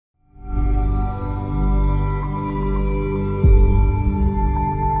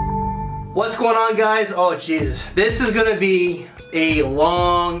What's going on, guys? Oh Jesus, this is gonna be a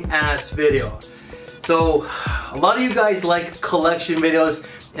long ass video. So a lot of you guys like collection videos,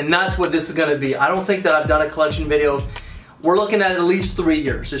 and that's what this is gonna be. I don't think that I've done a collection video. We're looking at least 3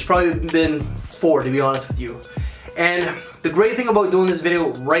 years. It's probably been 4, to be honest with you. And the great thing about doing this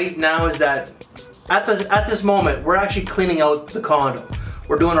video right now is that at this moment, we're actually cleaning out the condo.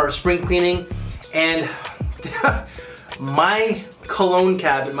 We're doing our spring cleaning, and my cologne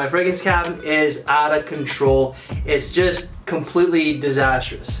cabinet, my fragrance cabinet is out of control. It's just completely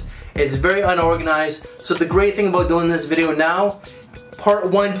disastrous. It's very unorganized. So the great thing about doing this video now,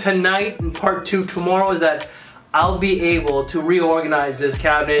 part 1 tonight and part 2 tomorrow, is that I'll be able to reorganize this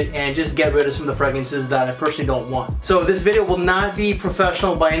cabinet and just get rid of some of the fragrances that I personally don't want. So this video will not be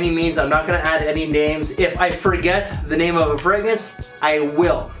professional by any means. I'm not gonna add any names. If I forget the name of a fragrance, I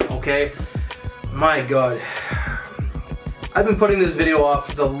will, okay? My God. I've been putting this video off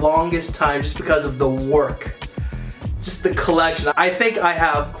for the longest time just because of the work. Just the collection. I think I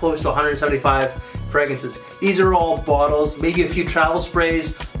have close to 175 fragrances. These are all bottles, maybe a few travel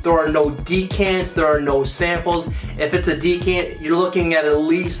sprays. There are no decants, there are no samples. If it's a decant, you're looking at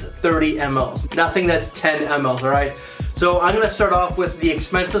least 30 mLs. Nothing that's 10 mLs, all right? So I'm gonna start off with the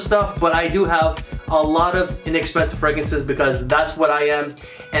expensive stuff, but I do have a lot of inexpensive fragrances because that's what I am,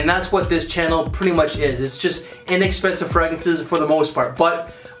 and that's what this channel pretty much is. It's just inexpensive fragrances for the most part,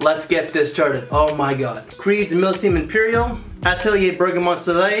 but let's get this started. Oh my God. Creed's Millésime Imperial, Atelier Bergamot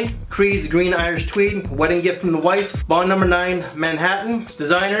Soleil, Creed's Green Irish Tweed, Wedding Gift from the Wife, Bond No. 9 Manhattan,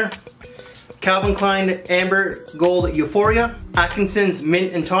 Designer, Calvin Klein Amber Gold Euphoria, Atkinson's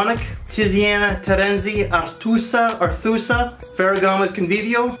Mint and Tonic, Tiziana Terenzi Artusa, Ferragamo's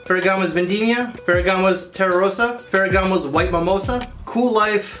Convivio, Ferragamo's Vendimia, Ferragamo's Terra Rosa, Ferragamo's White Mimosa, Cool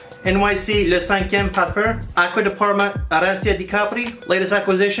Life NYC Le Cinquième Parfum, Acqua di Parma Arancia di Capri, latest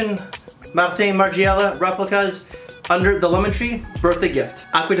acquisition, Martin Margiela Replicas Under the Lemon Tree, birthday gift,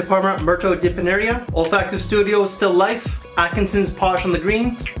 Acqua di Parma Murto di Pineria, Olfactive Studios Still Life, Atkinson's Posh on the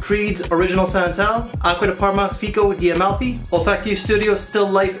Green, Creed's Original Santal, Acqua di Parma Fico di Amalfi, Olfactive Studios Still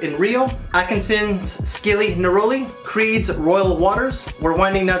Life in Rio, Atkinson's Scili Neroli, Creed's Royal Waters. We're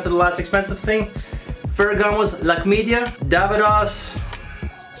winding down to the last expensive thing, Ferragamo's La Comedia, Davidoff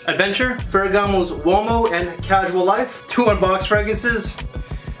Adventure, Ferragamo's Uomo and Casual Life, 2 unboxed fragrances,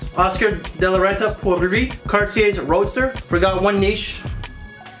 Oscar de la Renta Pour Lui, Cartier's Roadster, forgot one niche,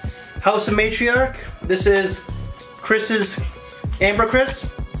 House of Matriarch, this is Chris's Ambercris,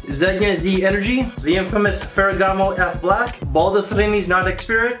 Zegna Z Energy, the infamous Ferragamo F Black, Baldacchini's Nordic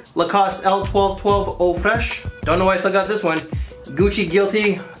Spirit, Lacoste L1212 Eau Fresh, don't know why I still got this one, Gucci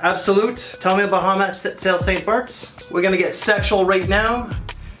Guilty Absolute, Tommy Bahama Sale St. Bart's. We're gonna get sexual right now.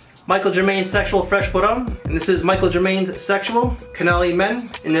 Michael Germain's Sexual Fresh Porum, and this is Michael Germain's Sexual, Canali Men,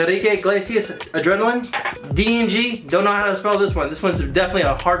 Enrique Iglesias Adrenaline, D&G, don't know how to spell this one. This one's definitely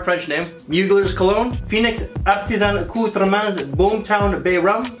a hard French name. Mugler's Cologne, Phoenix Artisan Coutreman's Boomtown Bay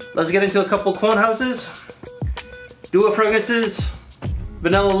Rum. Let's get into a couple clone houses. Dua Fragrances,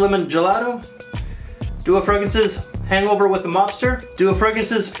 Vanilla Lemon Gelato, Dua Fragrances, Hangover with the Mobster, Dua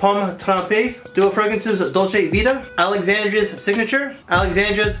Fragrances Pomme Trempée, Dua Fragrances Dolce Vita, Alexandria's Signature,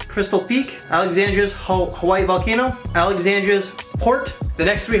 Alexandria's Crystal Peak, Alexandria's Hawaii Volcano, Alexandria's Port. The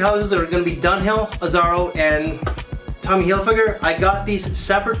next 3 houses are going to be Dunhill, Azzaro, and Tommy Hilfiger. I got these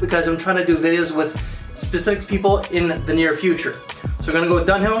separate because I'm trying to do videos with specific people in the near future. So we're gonna go with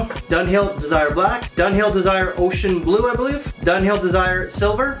Dunhill, Dunhill Desire Black, Dunhill Desire Ocean Blue, I believe, Dunhill Desire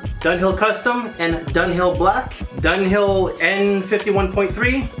Silver, Dunhill Custom, and Dunhill Black, Dunhill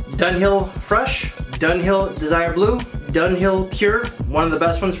N51.3, Dunhill Fresh, Dunhill Desire Blue, Dunhill Pure, one of the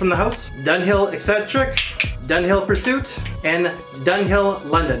best ones from the house, Dunhill Eccentric, Dunhill Pursuit, and Dunhill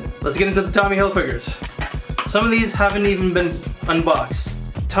London. Let's get into the Tommy Hilfigers. Some of these haven't even been unboxed.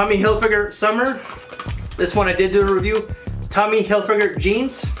 Tommy Hilfiger Summer, this one I did do a review. Tommy Hilfiger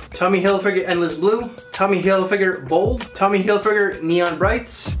Jeans, Tommy Hilfiger Endless Blue, Tommy Hilfiger Bold, Tommy Hilfiger Neon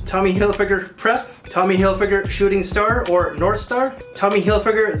Brights, Tommy Hilfiger Prep, Tommy Hilfiger Shooting Star or North Star, Tommy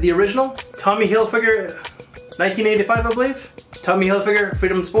Hilfiger The Original, Tommy Hilfiger 1985 I believe, Tommy Hilfiger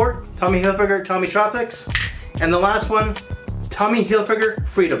Freedom Sport, Tommy Hilfiger Tommy Tropics, and the last one, Tommy Hilfiger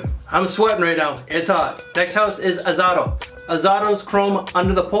Freedom. I'm sweating right now, it's hot. Next house is Azzaro. Azzaro's Chrome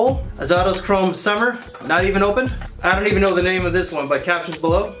Under the Pole, Azzaro's Chrome Summer, not even opened. I don't even know the name of this one, but captions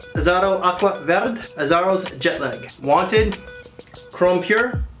below. Azzaro Aqua Verde, Azzaro's Jetlag. Wanted, Chrome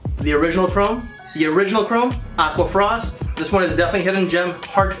Pure, the original Chrome, Aqua Frost. This one is definitely hidden gem,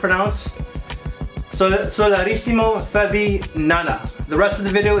 hard to pronounce. Solarissimo Favi Nana. The rest of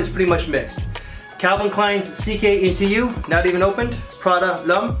the video is pretty much mixed. Calvin Klein's CK Into You, not even opened. Prada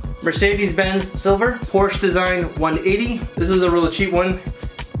L'Homme. Mercedes-Benz Silver. Porsche Design 180. This is a really cheap one.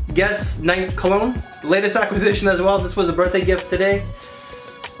 Guess Night Cologne. The latest acquisition as well. This was a birthday gift today.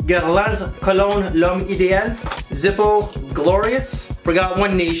 Guerlain's Cologne L'Homme Ideal. Zippo Glorious. Forgot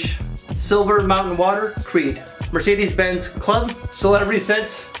one niche. Silver Mountain Water. Creed. Mercedes-Benz Club. Celebrity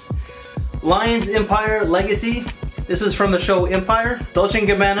Scent. Lions Empire Legacy. This is from the show Empire. Dolce &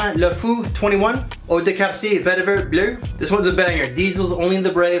 Gabbana Le Fou 21. Eau de Cartier Vetiver Bleu. This one's a banger. Diesel's Only in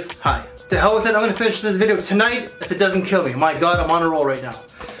the Brave. Hi. To hell with it, I'm gonna finish this video tonight if it doesn't kill me. My God, I'm on a roll right now.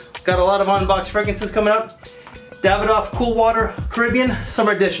 Got a lot of unboxed fragrances coming up. Davidoff Cool Water Caribbean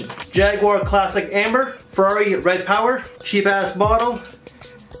Summer Edition. Jaguar Classic Amber. Ferrari Red Power. Cheap ass bottle.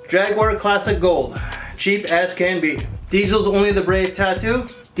 Jaguar Classic Gold. Cheap as can be. Diesel's Only the Brave Tattoo.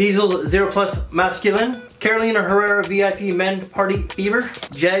 Diesel's Zero Plus Masculine. Carolina Herrera VIP Men Party Fever.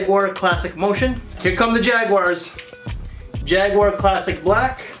 Jaguar Classic Motion. Here come the Jaguars. Jaguar Classic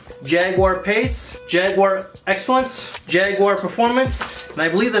Black. Jaguar Pace. Jaguar Excellence. Jaguar Performance. And I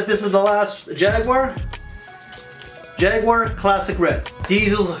believe that this is the last Jaguar. Jaguar Classic Red.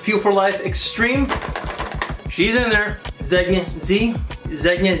 Diesel's Fuel for Life Extreme. She's in there. Zegna Z.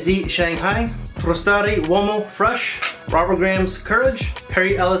 Zegna Z Shanghai. Trostari Uomo Fresh. Robert Graham's Courage.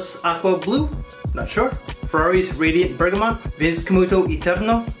 Perry Ellis Aqua Blue. Not sure. Ferrari's Radiant Bergamot. Vince Camuto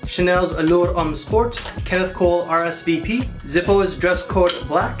Eterno. Chanel's Allure Sport. Kenneth Cole RSVP. Zippo's Dress Code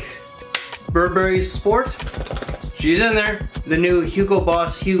Black. Burberry's Sport. She's in there. The new Hugo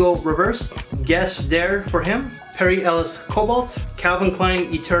Boss Hugo Reverse. Guess Dare for him. Perry Ellis Cobalt. Calvin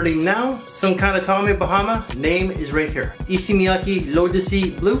Klein Eternity Now. Some kind of Tommy Bahama. Name is right here. Issey Miyake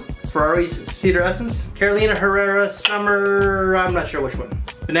L'Odyssey Blue. Ferrari's Cedar Essence. Carolina Herrera Summer, I'm not sure which one.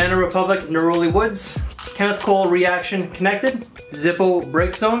 Banana Republic Neroli Woods. Kenneth Cole Reaction Connected. Zippo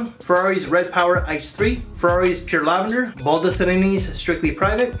Break Zone. Ferrari's Red Power Ice 3. Ferrari's Pure Lavender. Baldacini's Strictly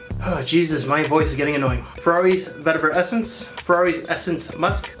Private. Oh Jesus, my voice is getting annoying. Ferrari's Vetiver Essence. Ferrari's Essence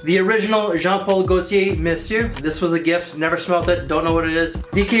Musk. The original Jean-Paul Gaultier Monsieur. This was a gift, never smelled it, don't know what it is.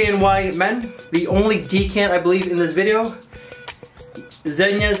 DKNY Men. The only decant I believe in this video.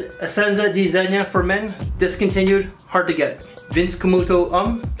 Zegna's Essenza di Zegna for men. Discontinued, hard to get. Vince Camuto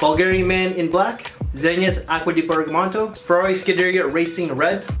Bulgarian Man in Black. Zegna's Aqua di Bergamonto. Ferrari Scuderia Racing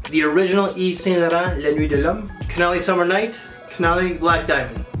Red. The original Yves Saint Laurent La Nuit de l'Homme. Canali Summer Night. Canali Black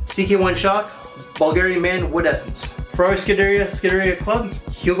Diamond. CK1 Shock. Bulgarian Man Wood Essence. Ferrari Scuderia Scuderia Club.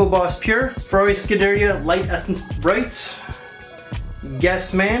 Hugo Boss Pure. Ferrari Scuderia Light Essence Bright.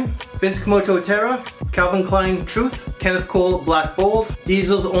 Guess Man. Vince Camuto Terra. Calvin Klein Truth. Kenneth Cole Black Bold.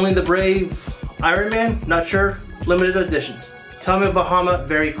 Diesel's Only the Brave Iron Man. Not sure. Limited edition. Tommy Bahama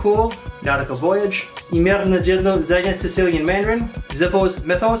Very Cool. Nautica Voyage. Imer Najedno Zegna Sicilian Mandarin. Zippo's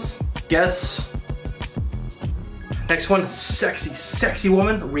Mythos. Guess. Next one, sexy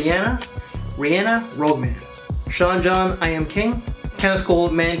woman. Rihanna Roadman. Sean John I Am King. Kenneth Cole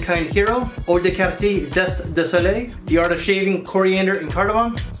Mankind Hero. Eau de Cartier Zeste de Soleil. The Art of Shaving Coriander and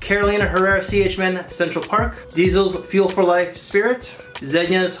Cardamom. Carolina Herrera CH Men Central Park. Diesel's Fuel for Life Spirit.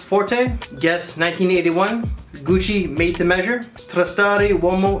 Zegna's Forte. Guess 1981. Gucci Made to Measure. Trastari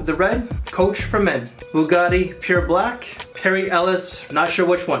Uomo the Red. Coach for Men. Bugatti Pure Black. Perry Ellis, not sure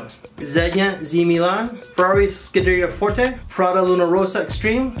which one. Zegna Z Milan. Ferrari Scuderia Forte. Prada Luna Rossa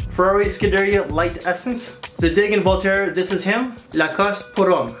Extreme. Ferrari Scuderia Light Essence. Zadig and Voltaire, this is him. Lacoste Pour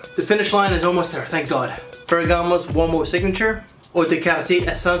Homme. The finish line is almost there, thank God. Ferragamo's Uomo Signature. Eau de Cartier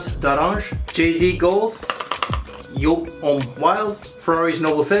Essence d'Orange. Jay-Z Gold. Yop Homme Wild. Ferrari's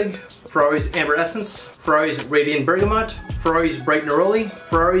Noble Fig. Ferrari's Amber Essence. Ferrari's Radiant Bergamot. Ferrari's Bright Neroli.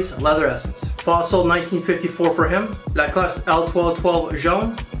 Ferrari's Leather Essence. Fossil 1954 for him. Lacoste L1212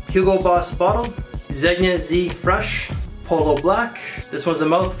 Jaune. Hugo Boss Bottle. Zegna Z Fresh. Polo Black. This one's a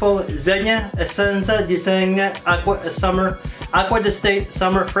mouthful. Zegna Essenza di Zegna Aqua d'Estate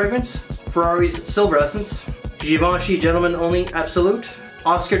Summer Fragrance. Ferrari's Silver Essence. Givenchy Gentleman Only Absolute.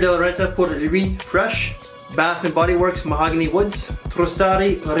 Oscar de la Renta Pour Lui Fresh. Bath & Body Works Mahogany Woods.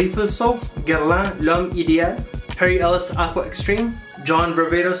 Trostari Riflso. Guerlain L'Homme Ideal. Perry Ellis Aqua Extreme. John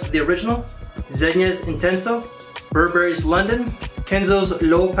Barbados The Original. Zegna's Intenso. Burberry's London. Kenzo's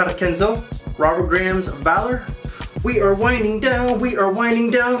Low Per Kenzo. Robert Graham's Valor. We are winding down, we are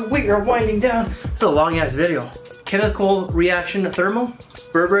winding down, we are winding down. It's a long ass video. Kenneth Cole Reaction Thermal.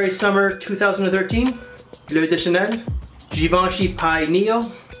 Burberry Summer 2013. L'Oeil de Chanel. Givenchy Pi Neo.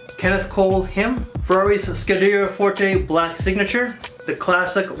 Kenneth Cole Him. Ferrari's Scuderia Forte Black Signature. The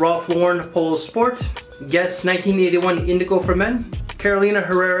classic Ralph Lauren Polo Sport. Guess 1981 Indigo for Men. Carolina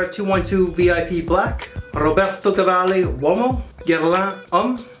Herrera 212 VIP Black. Roberto Cavalli Uomo. Guerlain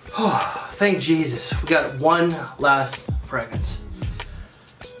thank Jesus. We got one last fragrance.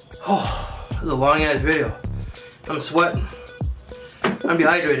 Oh, this is a long ass video. I'm sweating. I'm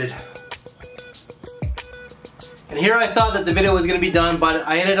dehydrated. And here I thought that the video was gonna be done, but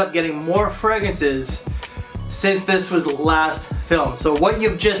I ended up getting more fragrances since this was the last film. So what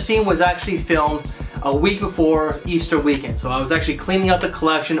you've just seen was actually filmed a week before Easter weekend. So I was actually cleaning out the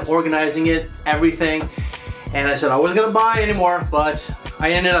collection, organizing it, everything. And I said I wasn't gonna buy anymore, but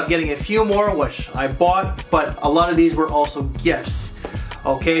I ended up getting a few more, which I bought, but a lot of these were also gifts.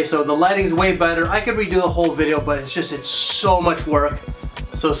 Okay, so the lighting's way better. I could redo the whole video, but it's so much work.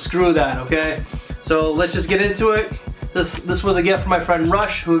 So screw that, okay? So let's just get into it. This was a gift from my friend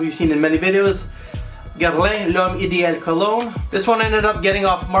Rush, who you've seen in many videos. Guerlain L'Homme Idéal Cologne. This one I ended up getting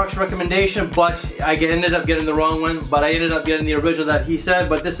off Mark's recommendation, but I ended up getting the wrong one, but I ended up getting the original that he said,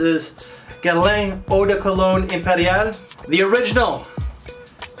 but this is Guerlain Eau de Cologne Impériale. The original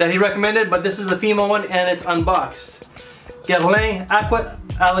that he recommended, but this is the female one and it's unboxed. Guerlain Aqua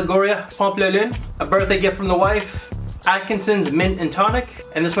Allegoria Pamplemousse, a birthday gift from the wife. Atkinson's Mint and Tonic.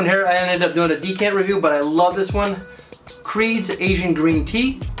 And this one here, I ended up doing a decant review, but I love this one. Creed's Asian Green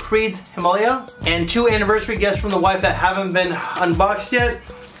Tea, Creed's Himalaya, and 2 anniversary gifts from the wife that haven't been unboxed yet.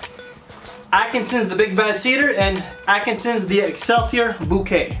 Atkinson's The Big Bad Cedar and Atkinson's The Excelsior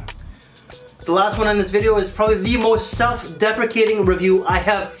Bouquet. The last one in this video is probably the most self-deprecating review I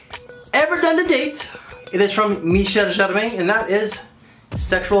have ever done to date. It is from Michel Germain, and that is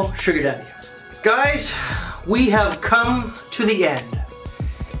Sexual Sugar Daddy. Guys, we have come to the end.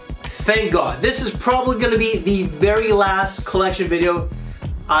 Thank God. This is probably going to be the very last collection video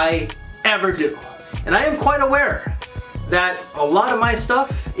I ever do. And I am quite aware that a lot of my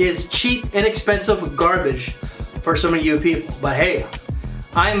stuff is cheap, inexpensive garbage for some of you people. But hey,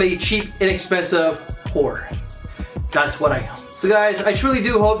 I'm a cheap, inexpensive whore. That's what I am. So guys, I truly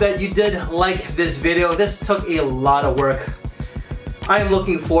do hope that you did like this video. This took a lot of work. I am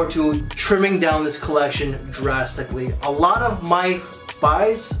looking forward to trimming down this collection drastically. A lot of my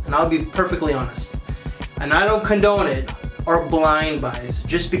buys, and I'll be perfectly honest, and I don't condone it, are blind buys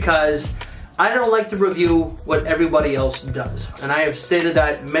just because I don't like to review what everybody else does. And I have stated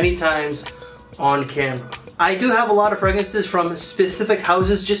that many times on camera. I do have a lot of fragrances from specific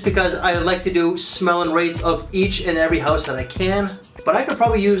houses just because I like to do smell and rates of each and every house that I can. But I could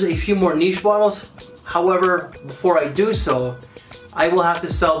probably use a few more niche bottles. However, before I do so, I will have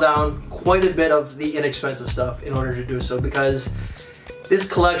to sell down quite a bit of the inexpensive stuff in order to do so because this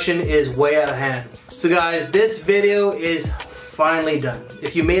collection is way out of hand. So guys, this video is finally done.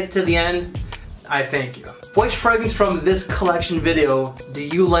 If you made it to the end, I thank you. Which fragrance from this collection video do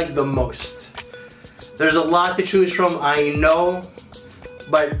you like the most? There's a lot to choose from, I know,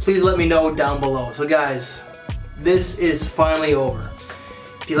 but please let me know down below. So guys, this is finally over.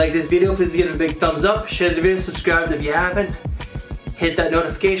 If you like this video, please give it a big thumbs up, share the video, subscribe if you haven't. Hit that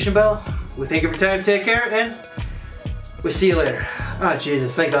notification bell. We thank you for your time, take care, and we'll see you later. Oh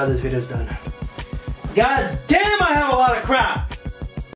Jesus, thank God this video's done. God damn, I have a lot of crap!